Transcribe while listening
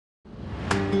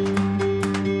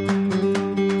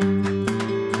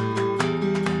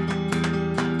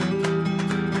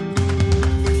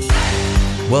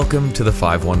Welcome to the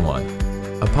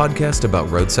 511, a podcast about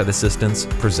roadside assistance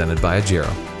presented by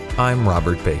Agero. I'm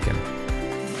Robert Bacon.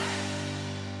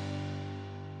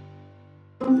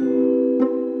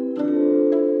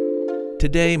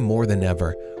 Today, more than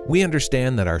ever, we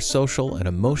understand that our social and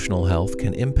emotional health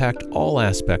can impact all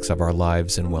aspects of our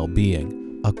lives and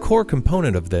well-being. A core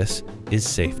component of this is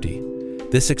safety.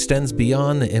 This extends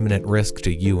beyond the imminent risk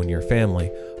to you and your family,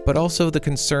 but also the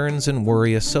concerns and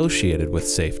worry associated with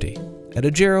safety. At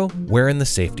Agero, we're in the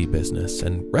safety business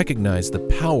and recognize the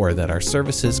power that our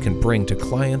services can bring to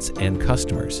clients and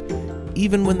customers,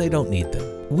 even when they don't need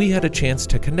them. We had a chance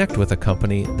to connect with a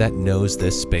company that knows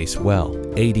this space well,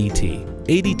 ADT.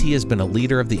 ADT has been a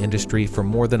leader of the industry for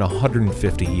more than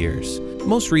 150 years.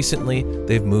 Most recently,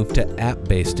 they've moved to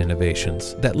app-based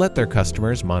innovations that let their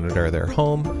customers monitor their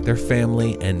home, their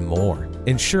family, and more,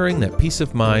 ensuring that peace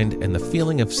of mind and the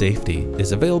feeling of safety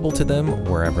is available to them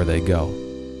wherever they go.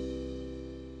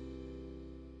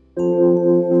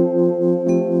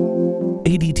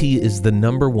 ADT is the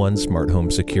 #1 smart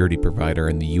home security provider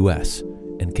in the US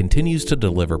and continues to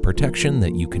deliver protection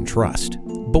that you can trust.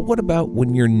 But what about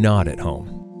when you're not at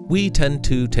home? We tend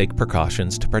to take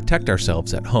precautions to protect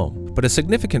ourselves at home, but a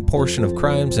significant portion of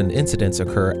crimes and incidents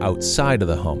occur outside of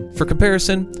the home. For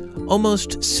comparison,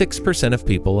 almost 6% of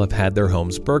people have had their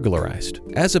homes burglarized,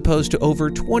 as opposed to over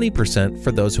 20%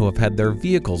 for those who have had their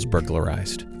vehicles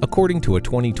burglarized. According to a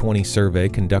 2020 survey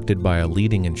conducted by a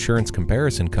leading insurance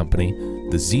comparison company,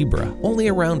 the Zebra, only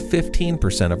around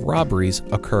 15% of robberies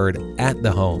occurred at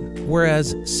the home,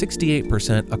 whereas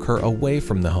 68% occur away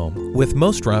from the home, with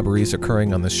most robberies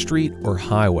occurring on the street or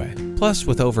highway. Plus,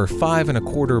 with over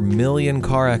 5.25 million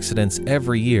car accidents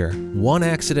every year, one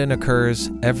accident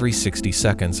occurs every 60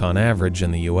 seconds on average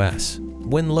in the US.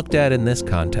 When looked at in this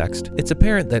context, it's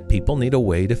apparent that people need a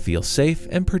way to feel safe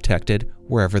and protected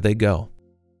wherever they go.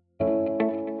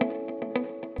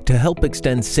 To help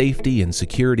extend safety and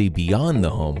security beyond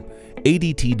the home,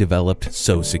 ADT developed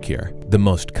SoSecure, the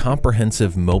most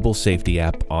comprehensive mobile safety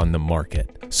app on the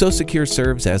market. SoSecure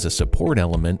serves as a support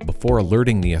element before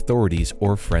alerting the authorities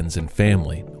or friends and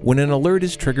family. When an alert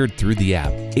is triggered through the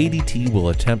app, ADT will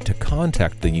attempt to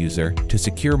contact the user to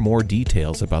secure more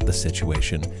details about the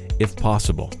situation, if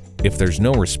possible. If there's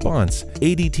no response,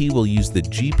 ADT will use the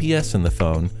GPS in the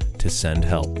phone to send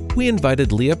help. We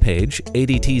invited Leah Page,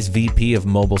 ADT's VP of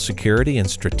Mobile Security and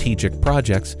Strategic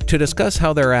Projects, to discuss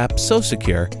how their app,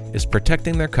 SoSecure, is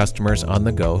protecting their customers on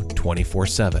the go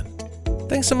 24/7.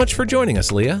 Thanks so much for joining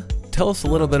us, Leah. Tell us a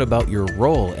little bit about your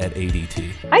role at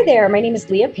ADT. Hi there, my name is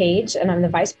Leah Page, and I'm the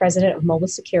Vice President of Mobile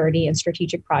Security and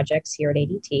Strategic Projects here at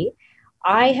ADT.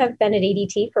 I have been at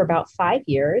ADT for about 5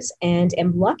 years and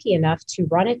am lucky enough to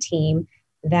run a team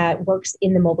that works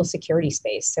in the mobile security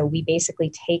space. So we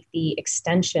basically take the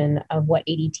extension of what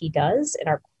ADT does in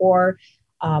our core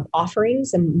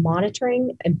offerings and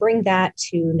monitoring and bring that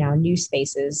to now new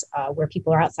spaces where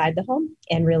people are outside the home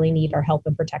and really need our help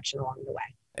and protection along the way.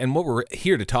 And what we're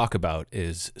here to talk about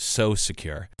is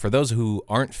SoSecure. For those who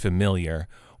aren't familiar,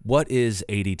 what is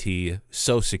ADT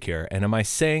SoSecure? And am I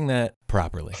saying that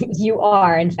properly? You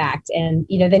are, in fact. And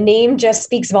the name just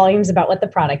speaks volumes about what the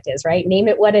product is, right? Name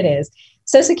it what it is.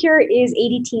 SoSecure is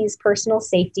ADT's personal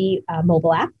safety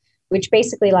mobile app, which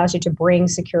basically allows you to bring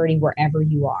security wherever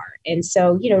you are. And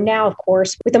so, now, of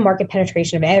course, with the market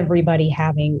penetration of everybody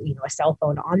having, a cell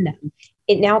phone on them,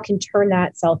 it now can turn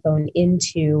that cell phone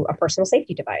into a personal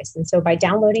safety device. And so by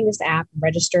downloading this app,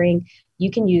 registering,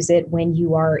 you can use it when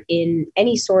you are in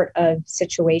any sort of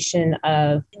situation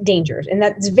of dangers. And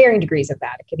that's varying degrees of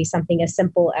that. It could be something as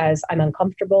simple as I'm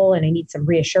uncomfortable and I need some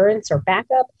reassurance or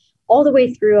backup, all the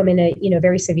way through I'm in a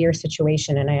very severe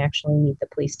situation and I actually need the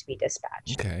police to be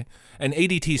dispatched. Okay. And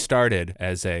ADT started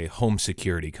as a home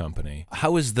security company.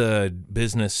 How has the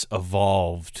business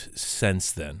evolved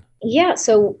since then? Yeah,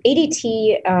 so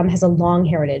ADT has a long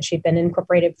heritage. We've been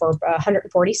incorporated for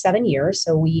 147 years,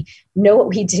 so we know what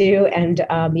we do and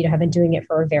have been doing it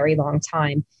for a very long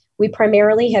time. We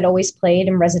primarily had always played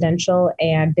in residential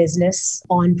and business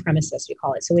on premises, we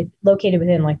call it. So we're located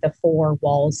within like the four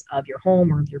walls of your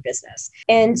home or of your business.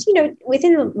 And,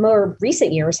 within the more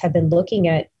recent years have been looking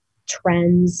at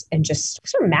trends and just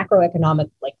sort of macroeconomic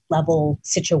level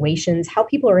situations, how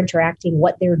people are interacting,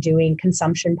 what they're doing,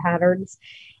 consumption patterns.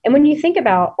 And when you think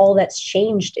about all that's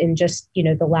changed in just,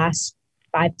 the last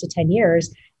 5 to 10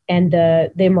 years, and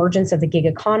the emergence of the gig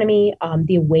economy,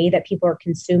 the way that people are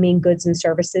consuming goods and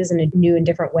services in a new and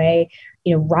different way,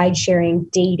 ride sharing,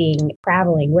 dating,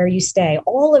 traveling, where you stay,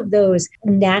 all of those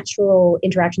natural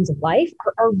interactions of life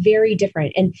are very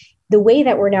different. And the way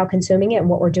that we're now consuming it and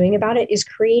what we're doing about it is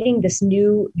creating this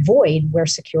new void where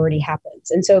security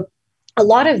happens. And so a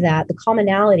lot of that, the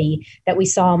commonality that we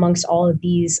saw amongst all of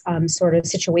these sort of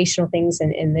situational things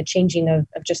and the changing of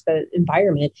just the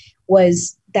environment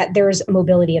was that there's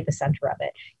mobility at the center of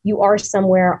it. You are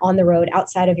somewhere on the road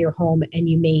outside of your home and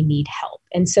you may need help.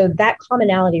 And so that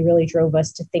commonality really drove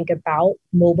us to think about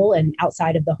mobile and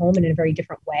outside of the home in a very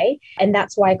different way. And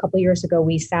that's why a couple of years ago,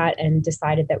 we sat and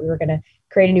decided that we were going to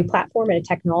create a new platform and a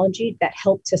technology that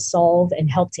helped to solve and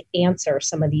help to answer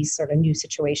some of these sort of new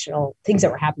situational things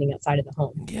that were happening outside of the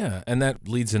home. Yeah, and that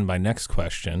leads in my next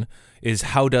question is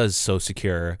how does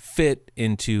SoSecure fit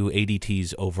into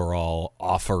ADT's overall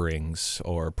offerings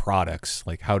or products?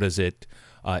 Like how does it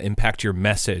impact your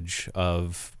message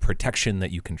of protection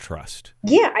that you can trust?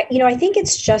 Yeah, I think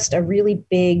it's just a really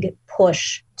big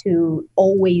push to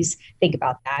always think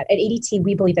about that. At ADT,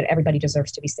 we believe that everybody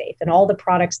deserves to be safe, and all the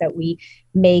products that we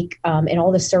make and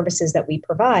all the services that we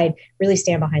provide really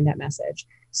stand behind that message.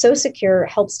 SoSecure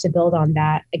helps to build on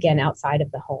that again outside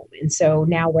of the home. And so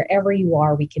now wherever you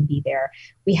are, we can be there.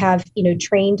 We have,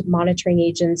 trained monitoring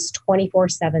agents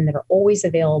 24/7 that are always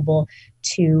available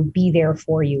to be there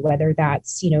for you, whether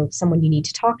that's, someone you need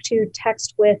to talk to,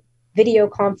 text with, video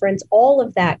conference, all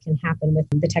of that can happen with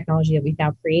the technology that we've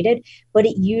now created, but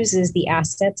it uses the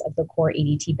assets of the core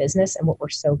ADT business and what we're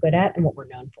so good at and what we're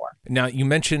known for. Now, you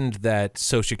mentioned that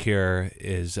SoSecure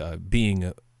is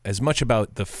being as much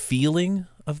about the feeling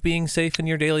of being safe in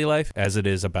your daily life as it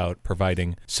is about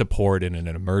providing support in an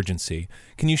emergency.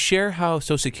 Can you share how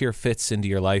SoSecure fits into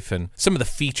your life and some of the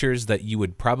features that you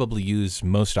would probably use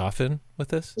most often with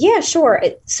this? Yeah, sure.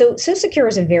 So SoSecure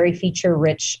is a very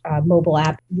feature-rich mobile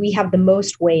app. We have the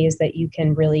most ways that you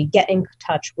can really get in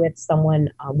touch with someone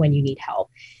when you need help.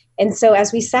 And so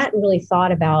as we sat and really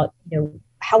thought about,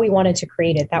 how we wanted to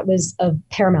create it, that was of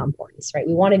paramount importance, right?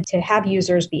 We wanted to have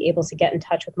users be able to get in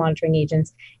touch with monitoring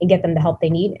agents and get them the help they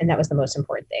need. And that was the most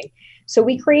important thing. So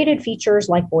we created features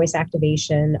like voice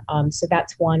activation. So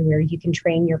that's one where you can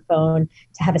train your phone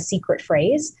to have a secret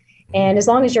phrase. And as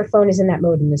long as your phone is in that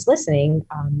mode and is listening,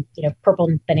 purple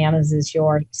bananas is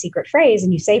your secret phrase,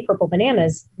 and you say purple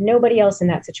bananas, nobody else in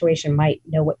that situation might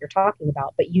know what you're talking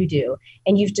about, but you do.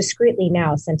 And you've discreetly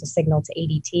now sent a signal to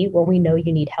ADT where we know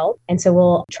you need help. And so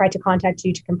we'll try to contact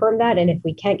you to confirm that. And if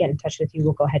we can't get in touch with you,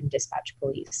 we'll go ahead and dispatch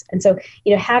police. And so,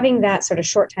 having that sort of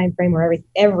short time frame where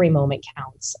every moment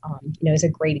counts, is a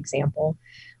great example.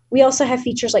 We also have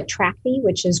features like Track Me,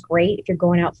 which is great if you're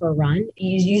going out for a run.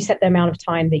 You set the amount of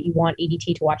time that you want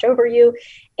ADT to watch over you.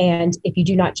 And if you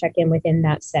do not check in within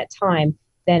that set time,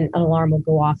 then an alarm will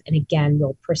go off. And again,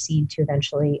 we'll proceed to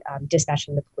eventually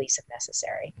dispatching the police if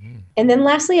necessary. And then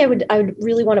lastly, I would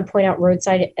really want to point out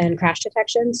roadside and crash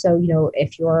detection. So,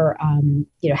 if you're,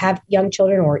 have young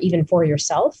children or even for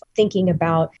yourself, thinking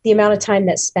about the amount of time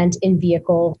that's spent in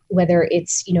vehicle, whether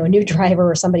it's, a new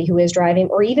driver or somebody who is driving,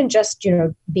 or even just,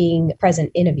 being present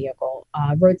in a vehicle.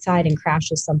 Roadside and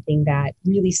crash is something that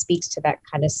really speaks to that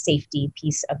kind of safety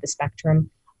piece of the spectrum.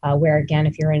 Where again,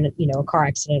 if you're in a car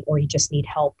accident or you just need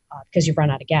help because you've run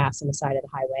out of gas on the side of the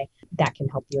highway, that can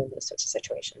help you in those sorts of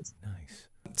situations. Nice.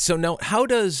 So now, how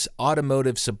does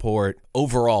automotive support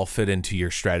overall fit into your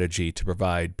strategy to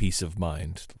provide peace of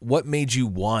mind? What made you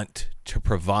want to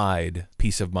provide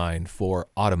peace of mind for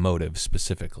automotive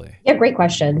specifically? Yeah, great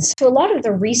questions. So a lot of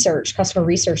the customer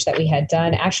research that we had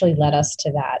done actually led us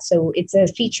to that. So it's a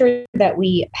feature that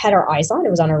we had our eyes on.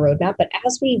 It was on our roadmap. But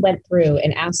as we went through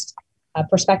and asked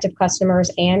prospective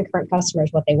customers and current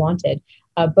customers what they wanted,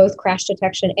 both crash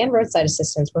detection and roadside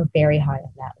assistance were very high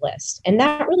on that list. And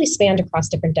that really spanned across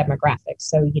different demographics.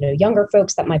 So, younger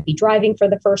folks that might be driving for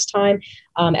the first time,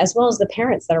 as well as the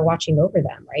parents that are watching over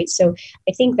them, right? So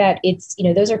I think that it's,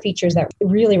 those are features that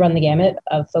really run the gamut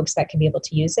of folks that can be able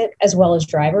to use it, as well as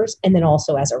drivers, and then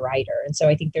also as a rider. And so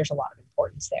I think there's a lot of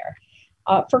importance there.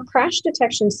 For crash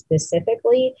detection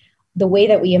specifically, the way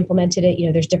that we implemented it,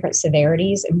 there's different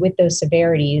severities. And with those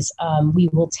severities, we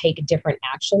will take different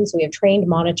actions. So we have trained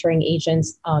monitoring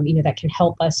agents, that can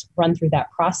help us run through that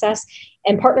process.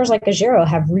 And partners like Agero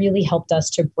have really helped us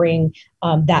to bring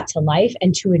that to life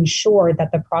and to ensure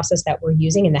that the process that we're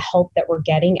using and the help that we're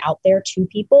getting out there to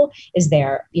people is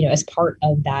there, as part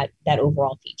of that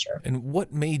overall feature. And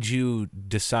what made you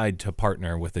decide to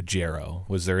partner with Agero?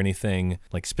 Was there anything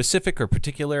like specific or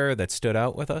particular that stood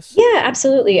out with us? Yeah,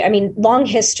 absolutely. I mean, long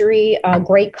history,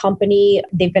 great company.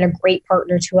 They've been a great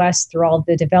partner to us through all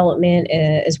the development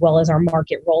as well as our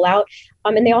market rollout.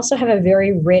 And they also have a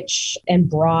very rich and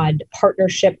broad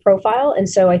partnership profile. And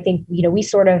so I think, we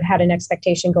sort of had an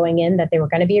expectation going in that they were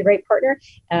going to be a great partner,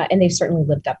 and they've certainly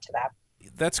lived up to that.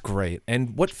 That's great.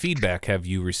 And what feedback have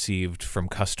you received from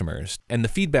customers? And the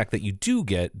feedback that you do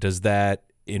get, does that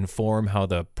inform how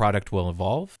the product will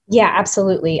evolve? Yeah,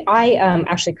 absolutely. I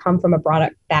actually come from a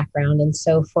product background. And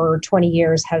so for 20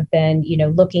 years have been,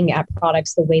 looking at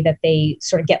products the way that they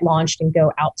sort of get launched and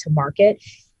go out to market.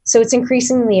 So it's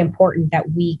increasingly important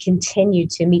that we continue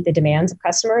to meet the demands of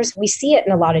customers. We see it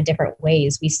in a lot of different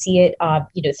ways. We see it,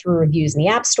 through reviews in the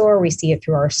App Store. We see it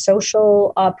through our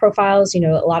social profiles. A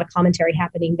lot of commentary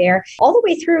happening there, all the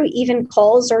way through even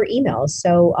calls or emails.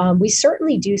 So we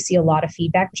certainly do see a lot of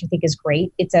feedback, which I think is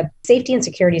great. Safety and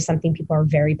security is something people are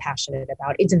very passionate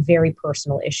about. It's a very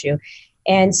personal issue.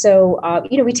 And so,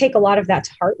 we take a lot of that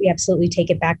to heart. We absolutely take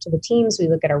it back to the teams. We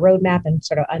look at our roadmap and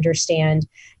sort of understand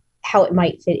how it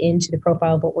might fit into the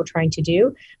profile of what we're trying to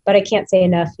do. But I can't say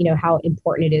enough, how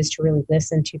important it is to really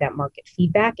listen to that market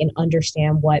feedback and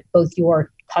understand what both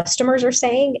your customers are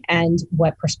saying and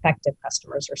what prospective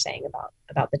customers are saying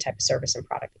about the type of service and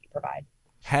product that you provide.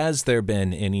 Has there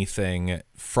been anything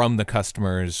from the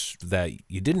customers that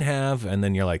you didn't have, and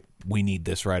then you're like, we need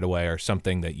this right away, or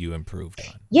something that you improved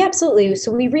on? Yeah, absolutely.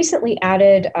 So we recently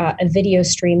added a video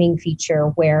streaming feature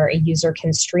where a user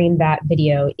can stream that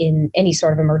video in any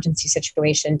sort of emergency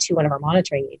situation to one of our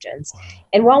monitoring agents. Wow.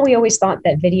 And while we always thought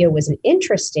that video was an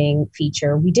interesting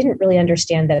feature, we didn't really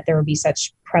understand that there would be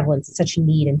such prevalence and such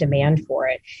need and demand for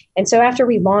it. And so after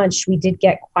we launched, we did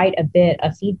get quite a bit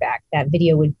of feedback that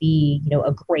video would be,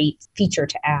 a great feature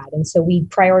to add. And so we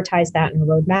prioritized that in the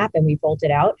roadmap and we rolled it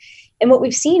out. And what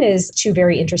we've seen is two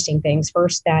very interesting things.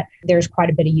 First, that there's quite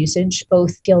a bit of usage.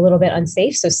 Both feel a little bit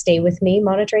unsafe. So stay with me,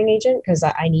 monitoring agent, because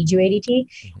I need you, ADT.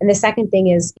 And the second thing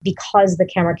is because the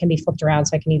camera can be flipped around,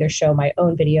 so I can either show my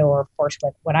own video or, of course,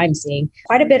 what I'm seeing,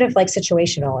 quite a bit of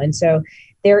situational. And so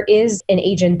there is an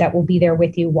agent that will be there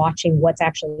with you watching what's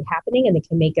actually happening, and they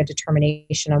can make a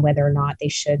determination on whether or not they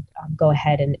should go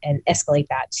ahead and escalate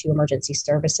that to emergency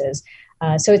services.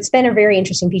 So it's been a very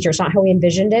interesting feature. It's not how we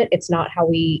envisioned it. It's not how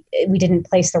we didn't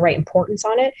place the right importance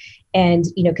on it. And,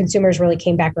 consumers really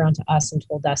came back around to us and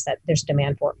told us that there's a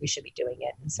demand for it. We should be doing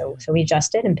it. And so we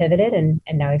adjusted and pivoted and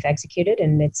now we've executed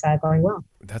and it's going well.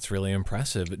 That's really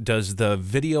impressive. Does the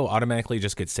video automatically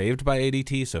just get saved by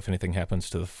ADT? So if anything happens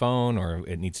to the phone or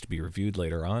it needs to be reviewed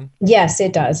later on? Yes,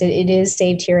 it does. It is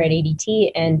saved here at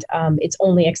ADT and it's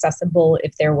only accessible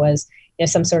if there was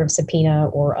some sort of subpoena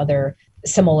or other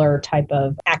similar type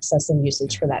of access and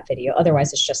usage for that video.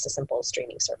 Otherwise, it's just a simple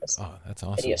streaming service. Oh, that's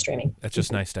awesome. Video streaming. That's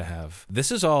just nice to have.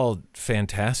 This is all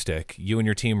fantastic. You and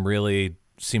your team really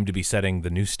seem to be setting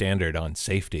the new standard on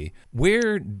safety.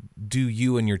 Where do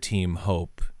you and your team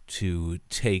hope to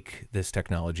take this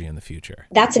technology in the future?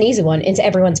 That's an easy one, into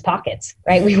everyone's pockets,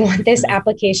 right? We want this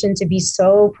application to be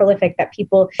so prolific that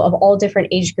people of all different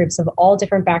age groups, of all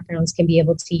different backgrounds can be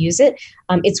able to use it.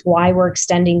 It's why we're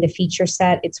extending the feature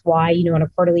set. It's why, on a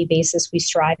quarterly basis, we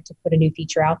strive to put a new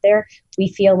feature out there. We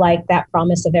feel like that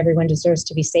promise of everyone deserves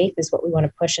to be safe is what we want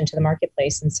to push into the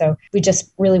marketplace. And so we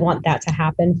just really want that to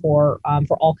happen for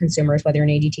all consumers, whether an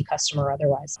ADT customer or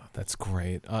otherwise. Oh, that's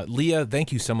great. Leah,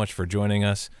 thank you so much for joining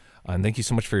us. And thank you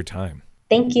so much for your time.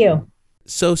 Thank you.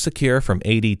 So Secure from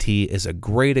ADT is a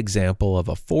great example of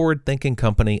a forward-thinking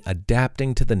company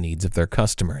adapting to the needs of their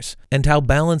customers, and how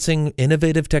balancing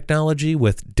innovative technology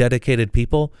with dedicated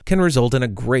people can result in a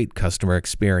great customer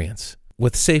experience.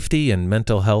 With safety and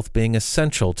mental health being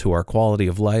essential to our quality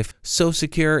of life, So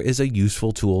Secure is a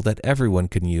useful tool that everyone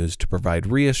can use to provide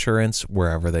reassurance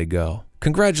wherever they go.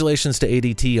 Congratulations to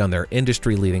ADT on their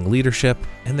industry-leading leadership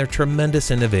and their tremendous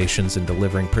innovations in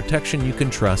delivering protection you can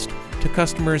trust to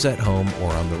customers at home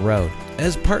or on the road.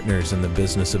 As partners in the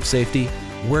business of safety,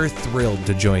 we're thrilled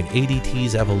to join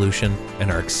ADT's evolution and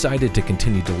are excited to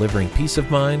continue delivering peace of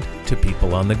mind to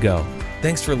people on the go.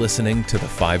 Thanks for listening to the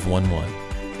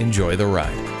 511. Enjoy the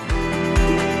ride.